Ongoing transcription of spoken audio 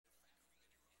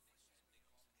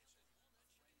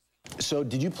So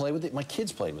did you play with it? My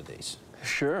kids played with these.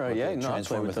 Sure, yeah, no, I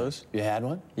played with those. You had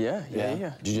one? Yeah.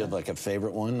 Did you have like a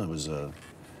favorite one that was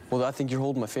Well, I think you're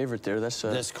holding my favorite there. That's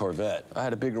this Corvette. I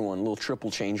had a bigger one, a little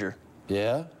triple changer.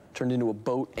 Yeah? Turned into a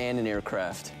boat and an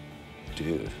aircraft.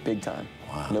 Dude. Big time.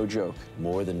 Wow. No joke.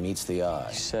 More than meets the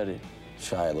eye. You said it.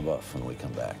 Shia Labeouf when we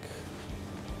come back.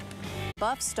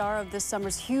 LaBeouf, star of this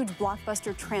summer's huge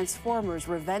blockbuster Transformers: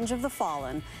 Revenge of the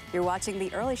Fallen. You're watching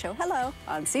The Early Show. Hello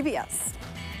on CBS.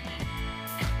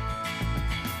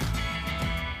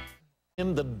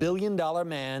 The billion-dollar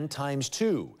man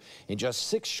 ×2. In just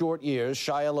 6 short years,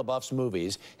 Shia LaBeouf's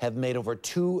movies have made over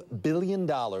 $2 billion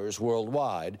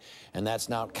worldwide, and that's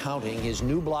not counting his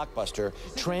new blockbuster,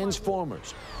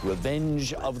 Transformers: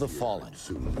 Revenge of the Fallen.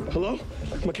 Hello?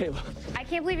 Michaela. I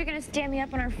can't believe you're gonna stand me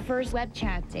up on our first web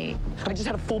chat date. I just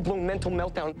had a full-blown mental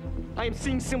meltdown. I am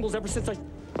seeing symbols ever since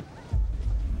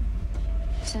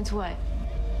Since what?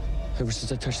 Ever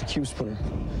since I touched the cube splinter.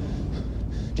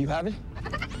 Do you have it?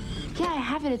 Yeah, I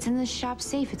have it. It's in the shop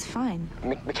safe. It's fine.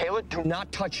 Michaela, do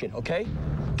not touch it, okay?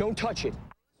 Don't touch it.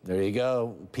 There you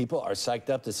go. People are psyched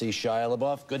up to see Shia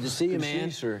LaBeouf. Good to see you, man. To see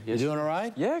you, sir. You doing all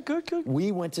right? Yeah, good.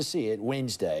 We went to see it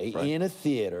Wednesday in a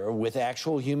theater with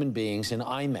actual human beings in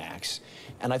IMAX,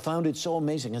 and I found it so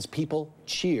amazing as people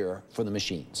cheer for the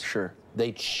machines. Sure.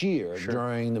 They cheer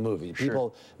during the movie.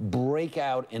 People break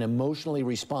out and emotionally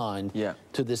respond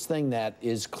to this thing that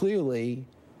is clearly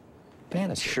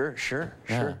fantasy. Sure.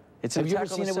 It's Have you ever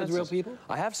seen it with real people?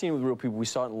 I have seen it with real people. We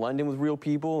saw it in London with real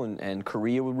people, and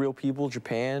Korea with real people,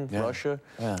 Japan, Russia.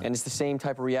 And it's the same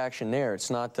type of reaction there. It's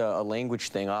not a language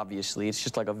thing, obviously. It's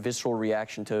just like a visceral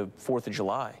reaction to 4th of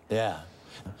July. Yeah.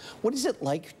 What is it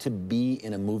like to be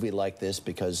in a movie like this?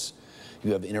 Because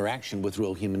you have interaction with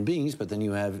real human beings, but then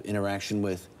you have interaction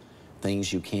with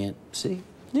things you can't see.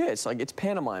 Yeah, it's like, it's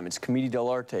pantomime, it's commedia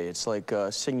dell'arte, it's like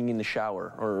singing in the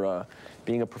shower, or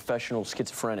being a professional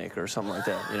schizophrenic or something like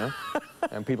that, you know?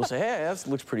 And people say, hey, that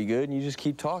looks pretty good, and you just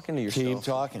keep talking to yourself. Keep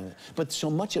talking. But so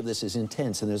much of this is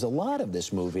intense, and there's a lot of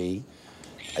this movie.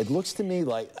 It looks to me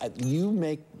like you're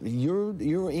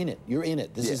in it. You're in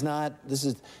it. This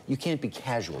is you can't be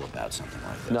casual about something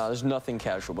like this. No, there's nothing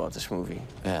casual about this movie.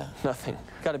 Yeah. Nothing.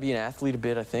 Got to be an athlete a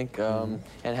bit, I think, and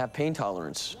have pain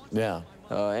tolerance. Yeah.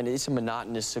 And it's a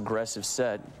monotonous, aggressive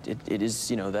set. It is,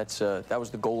 you know, that was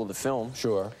the goal of the film.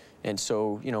 Sure. And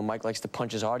so, you know, Mike likes to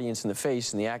punch his audience in the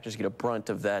face, and the actors get a brunt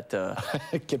of that.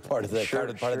 Get part of that.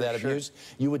 part of that abuse.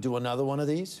 You would do another one of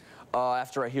these?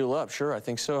 After I heal up, sure, I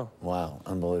think so. Wow,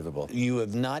 unbelievable. You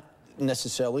have not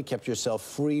necessarily kept yourself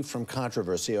free from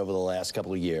controversy over the last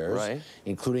couple of years,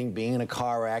 including being in a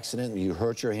car accident. You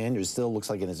hurt your hand. It still looks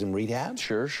like it is in rehab.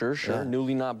 Sure. Yeah.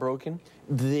 Newly not broken.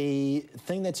 The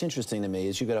thing that's interesting to me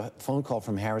is you got a phone call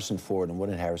from Harrison Ford, and what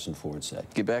did Harrison Ford say?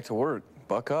 Get back to work.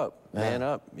 Buck up. Man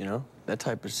up, you know, that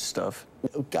type of stuff.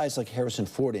 Guys like Harrison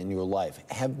Ford in your life,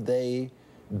 have they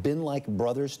been like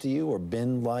brothers to you, or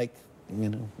been like, you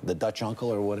know, the Dutch uncle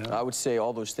or whatever? I would say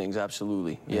all those things,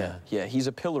 absolutely. Yeah. He's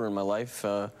a pillar in my life.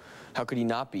 How could he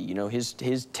not be? You know, his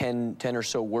 10 or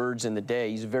so words in the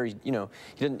day, he's very, you know,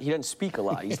 he doesn't speak a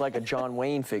lot. He's like a John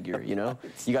Wayne figure, you know?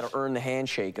 You got to earn the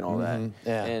handshake and all that.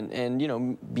 Yeah. And, you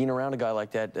know, being around a guy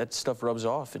like that, that stuff rubs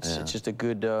off. It's just a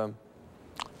good...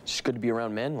 It's just good to be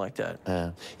around men like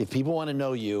that. If people want to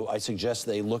know you, I suggest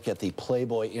they look at the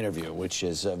Playboy interview, which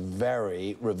is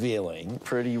very revealing.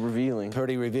 Pretty revealing.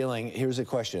 Pretty revealing. Here's a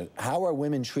question. How are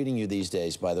women treating you these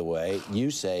days, by the way?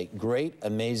 You say, great,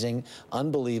 amazing,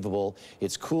 unbelievable.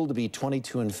 It's cool to be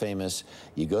 22 and famous.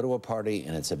 You go to a party,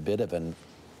 and it's a bit of an...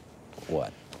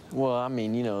 what? Well, I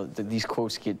mean, you know, these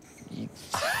quotes get...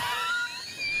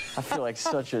 I feel like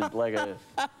such a...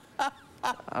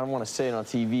 I don't want to say it on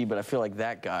TV, but I feel like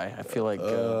that guy. I feel like,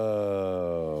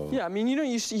 yeah. I mean, you know,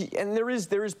 you see, and there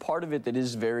is part of it that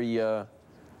is very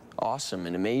awesome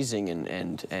and amazing,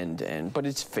 but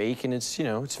it's fake, and it's, you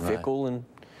know, it's fickle, and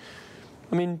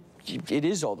I mean, it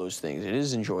is all those things. It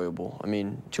is enjoyable. I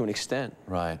mean, to an extent.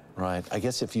 Right. I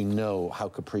guess if you know how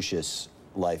capricious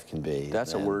life can be.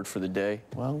 That's a word for the day.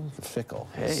 Well, fickle.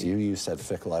 Hey. You said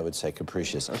fickle, I would say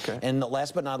capricious. Okay. And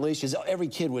last but not least is every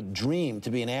kid would dream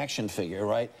to be an action figure,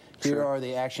 right? Sure. Here are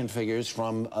the action figures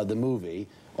from the movie,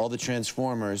 all the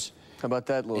Transformers. How about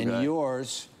that little guy? And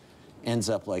yours ends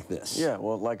up like this. Yeah,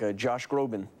 well, like a Josh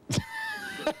Groban.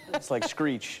 It's like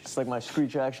Screech. It's like my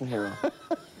Screech action hero.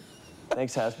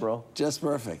 Thanks, Hasbro. Just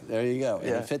perfect. There you go. Yeah.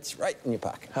 And it fits right in your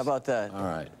pocket. How about that? All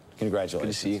right. Congratulations.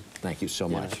 Good to see you. Thank you so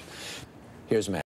much. Here's Matt.